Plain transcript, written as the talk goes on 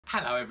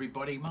Hello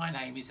everybody, my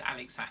name is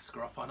Alex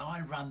Askaroff and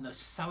I run the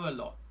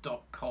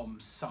sew-a-lot.com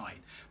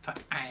site for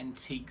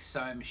antique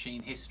sewing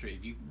machine history.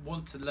 If you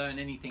want to learn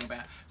anything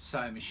about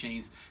sewing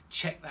machines,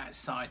 check that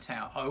site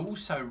out. I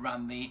also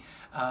run the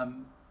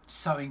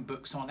sewing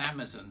books on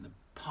Amazon, the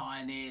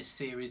Pioneer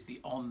series,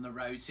 the On the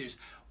Road series.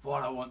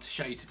 What I want to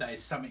show you today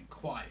is something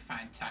quite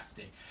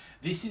fantastic.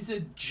 This is a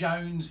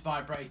Jones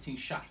vibrating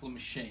shuttle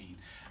machine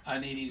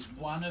and it is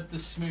one of the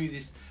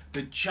smoothest.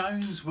 The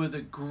Jones were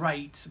the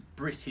great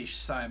British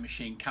sewing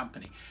machine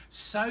company.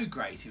 So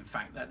great, in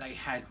fact, that they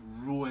had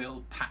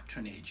royal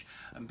patronage.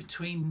 And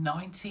between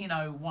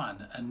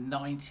 1901 and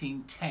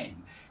 1910,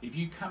 if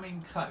you come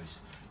in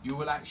close, you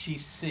will actually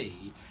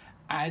see,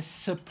 as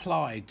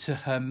supplied to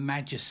Her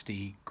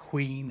Majesty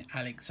Queen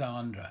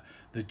Alexandra,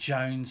 the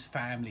Jones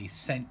family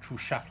central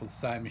shuttle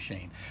sewing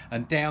machine.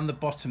 And down the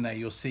bottom there,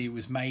 you'll see it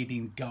was made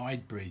in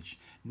Guidebridge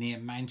near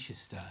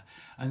Manchester.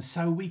 And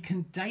so we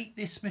can date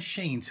this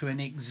machine to an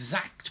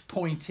exact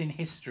point in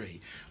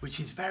history, which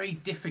is very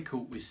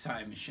difficult with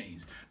sewing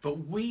machines.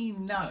 But we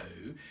know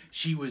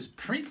she was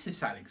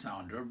Princess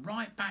Alexandra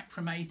right back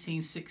from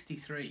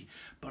 1863.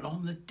 But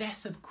on the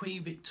death of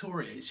Queen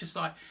Victoria, it's just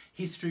like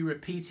history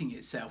repeating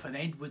itself. And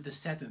Edward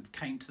VII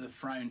came to the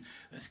throne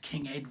as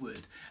King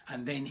Edward,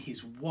 and then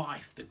his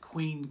wife, the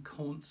Queen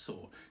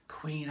Consort,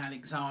 Queen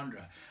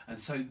Alexandra. And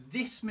so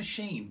this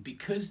machine,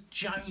 because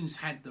Jones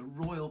had the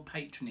royal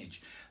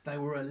patronage, they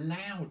were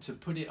allowed to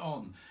put it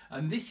on.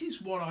 And this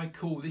is what I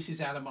call, this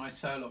is out of my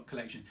Sew-a-lot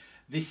collection,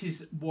 this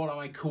is what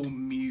I call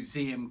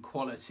museum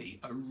quality,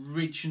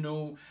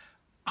 original,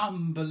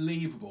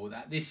 unbelievable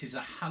that this is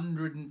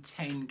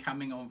 110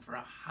 coming on for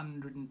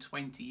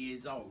 120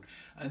 years old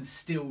and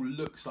still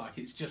looks like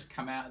it's just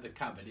come out of the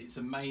cupboard. It's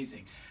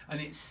amazing. And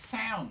it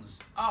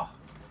sounds,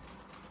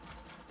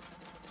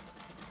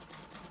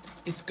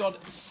 it's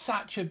got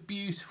such a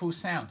beautiful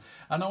sound.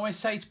 And I always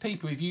say to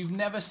people, if you've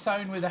never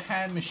sewn with a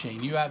hand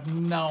machine, you have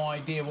no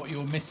idea what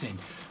you're missing.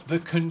 The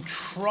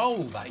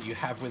control that you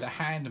have with a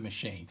hand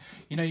machine.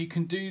 You know, you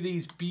can do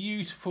these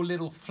beautiful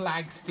little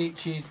flag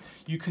stitches.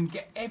 You can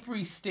get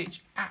every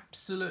stitch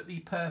absolutely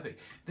perfect.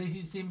 This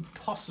is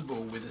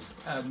impossible with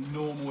a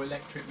normal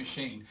electric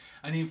machine.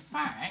 And in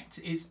fact,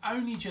 it's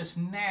only just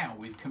now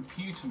with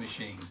computer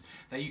machines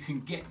that you can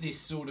get this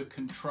sort of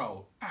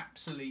control.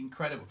 Absolutely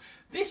incredible.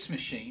 This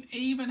machine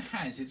even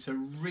has its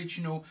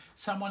original,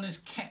 someone has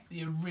kept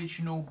the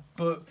original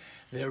book,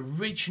 the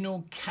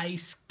original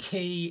case,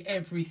 key,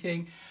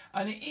 everything.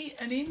 And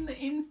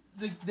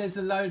there's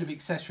a load of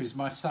accessories.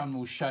 My son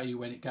will show you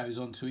when it goes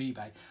onto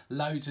eBay.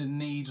 Loads of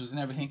needles and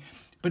everything.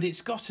 But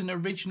it's got an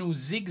original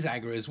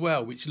zigzagger as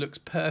well, which looks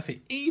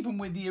perfect, even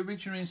with the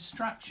original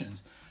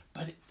instructions.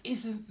 But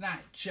isn't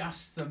that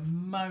just the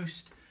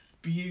most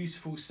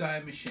beautiful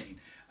sewing machine?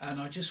 And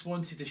I just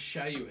wanted to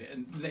show you it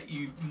and let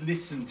you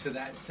listen to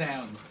that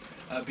sound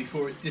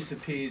before it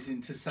disappears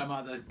into some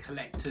other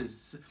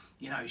collector's,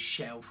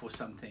 shelf or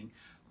something.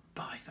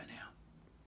 Bye for now.